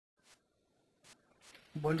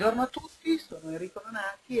Buongiorno a tutti, sono Enrico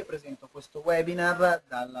Donati e presento questo webinar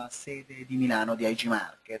dalla sede di Milano di IG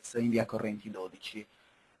Markets in via Correnti 12.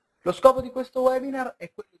 Lo scopo di questo webinar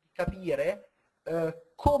è quello di capire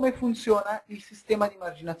come funziona il sistema di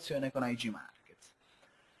marginazione con IG Markets.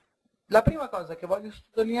 La prima cosa che voglio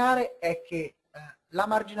sottolineare è che la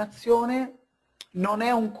marginazione non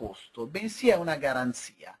è un costo, bensì è una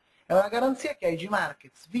garanzia. È una garanzia che IG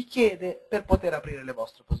Markets vi chiede per poter aprire le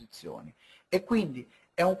vostre posizioni e quindi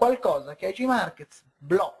è un qualcosa che IG Markets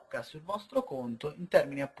blocca sul vostro conto in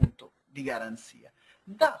termini appunto di garanzia.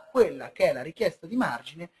 Da quella che è la richiesta di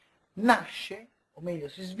margine nasce, o meglio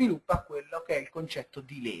si sviluppa quello che è il concetto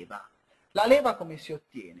di leva. La leva come si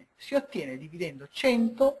ottiene? Si ottiene dividendo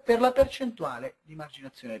 100 per la percentuale di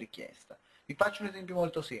marginazione richiesta. Vi faccio un esempio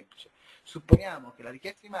molto semplice. Supponiamo che la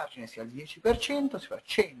richiesta di margine sia il 10%, si fa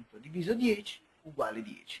 100 diviso 10 uguale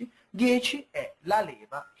 10. 10 è la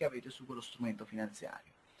leva che avete su quello strumento finanziario.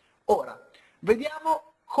 Ora,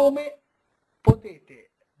 vediamo come potete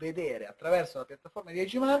vedere attraverso la piattaforma di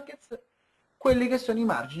IG Markets quelli che sono i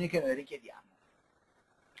margini che noi richiediamo.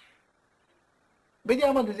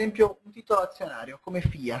 Vediamo ad esempio un titolo azionario come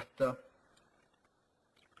Fiat.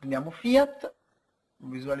 Prendiamo Fiat,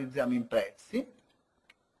 visualizziamo i prezzi.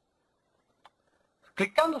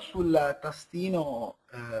 Cliccando sul tastino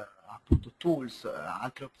appunto Tools,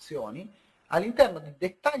 altre opzioni, all'interno di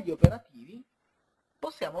dettagli operativi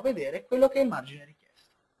possiamo vedere quello che è il margine richiesto.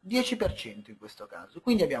 10% in questo caso.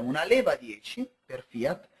 Quindi abbiamo una leva 10 per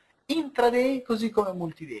Fiat, intraday così come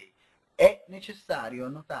multiday. È necessario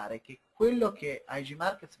notare che quello che IG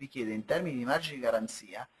Markets vi chiede in termini di margine di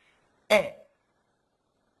garanzia è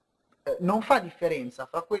non fa differenza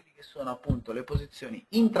fra quelli che sono appunto le posizioni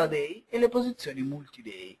intraday e le posizioni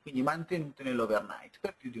multiday, quindi mantenute nell'overnight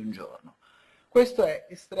per più di un giorno. Questo è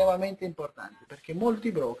estremamente importante perché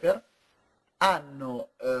molti broker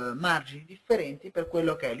hanno margini differenti per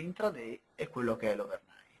quello che è l'intraday e quello che è l'overnight.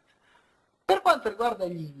 Per quanto riguarda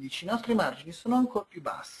gli indici, i nostri margini sono ancora più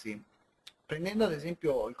bassi. Prendendo ad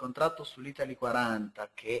esempio il contratto sull'Italy 40,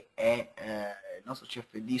 che è il nostro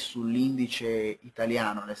CFD sull'indice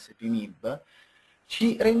italiano, l'SP MIB,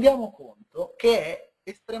 ci rendiamo conto che è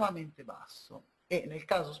estremamente basso e nel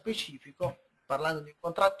caso specifico, parlando di un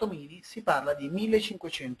contratto mini, si parla di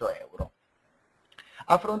 1500 euro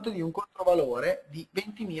a fronte di un controvalore di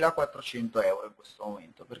 20.400 euro in questo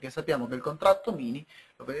momento, perché sappiamo che il contratto mini,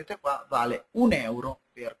 lo vedete qua, vale 1 euro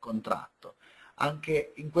per contratto.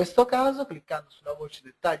 Anche in questo caso, cliccando sulla voce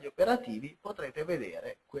dettagli operativi, potrete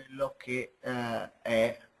vedere quello che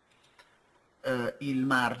è il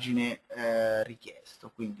margine richiesto.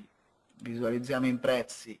 Quindi visualizziamo in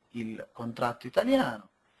prezzi il contratto italiano,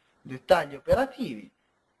 dettagli operativi,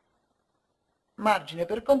 margine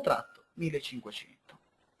per contratto 1500.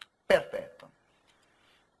 Perfetto.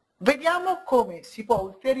 Vediamo come si può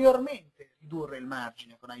ulteriormente ridurre il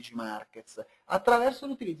margine con IG Markets attraverso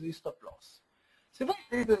l'utilizzo di stop loss. Se voi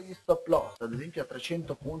utilizzate degli stop loss, ad esempio a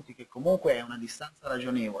 300 punti, che comunque è una distanza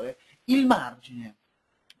ragionevole, il margine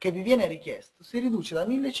che vi viene richiesto si riduce da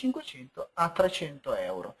 1500 a 300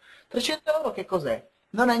 euro. 300 euro che cos'è?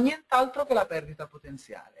 Non è nient'altro che la perdita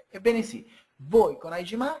potenziale. Ebbene sì, voi con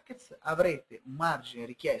IG Markets avrete un margine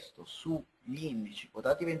richiesto sugli indici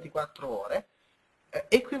quotati 24 ore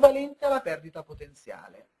equivalente alla perdita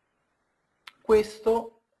potenziale.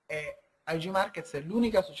 Questo è, IG Markets è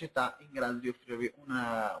l'unica società in grado di offrirvi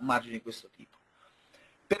un margine di questo tipo.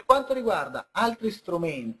 Per quanto riguarda altri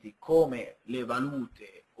strumenti come le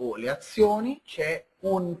valute o le azioni, c'è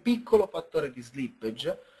un piccolo fattore di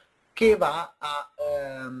slippage che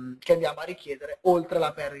che andiamo a richiedere oltre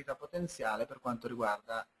la perdita potenziale per quanto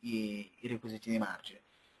riguarda i requisiti di margine.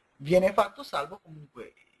 Viene fatto salvo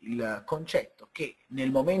comunque il concetto che nel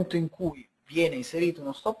momento in cui viene inserito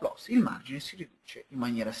uno stop loss il margine si riduce in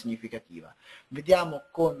maniera significativa. Vediamo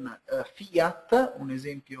con Fiat un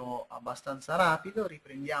esempio abbastanza rapido,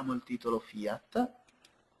 riprendiamo il titolo Fiat,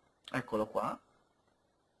 eccolo qua.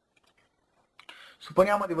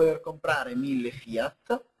 Supponiamo di voler comprare 1000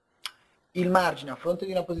 Fiat, il margine a fronte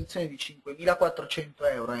di una posizione di 5.400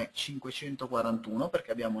 euro è 541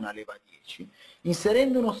 perché abbiamo una leva 10,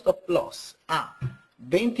 inserendo uno stop loss a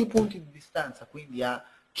 20 punti di distanza, quindi a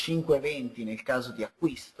 5,20 nel caso di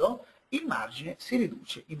acquisto, il margine si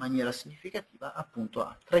riduce in maniera significativa appunto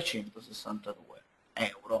a 362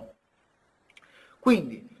 euro.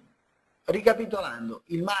 Quindi, ricapitolando,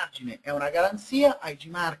 il margine è una garanzia, IG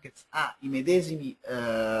Markets ha i medesimi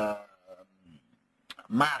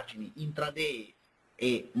margini intraday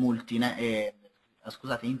e,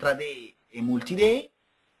 intraday e multiday,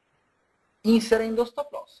 inserendo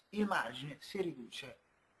stop loss il margine si riduce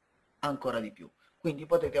ancora di più. quindi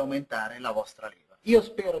potete aumentare la vostra leva. Io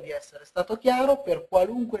spero di essere stato chiaro. Per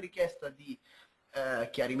qualunque richiesta di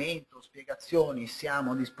chiarimento, spiegazioni,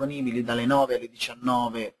 siamo disponibili dalle 9 alle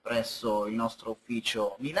 19 presso il nostro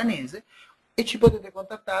ufficio milanese e ci potete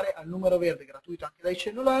contattare al numero verde gratuito anche dai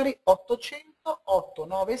cellulari 800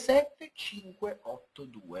 897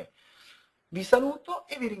 582. Vi saluto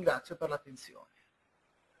e vi ringrazio per l'attenzione.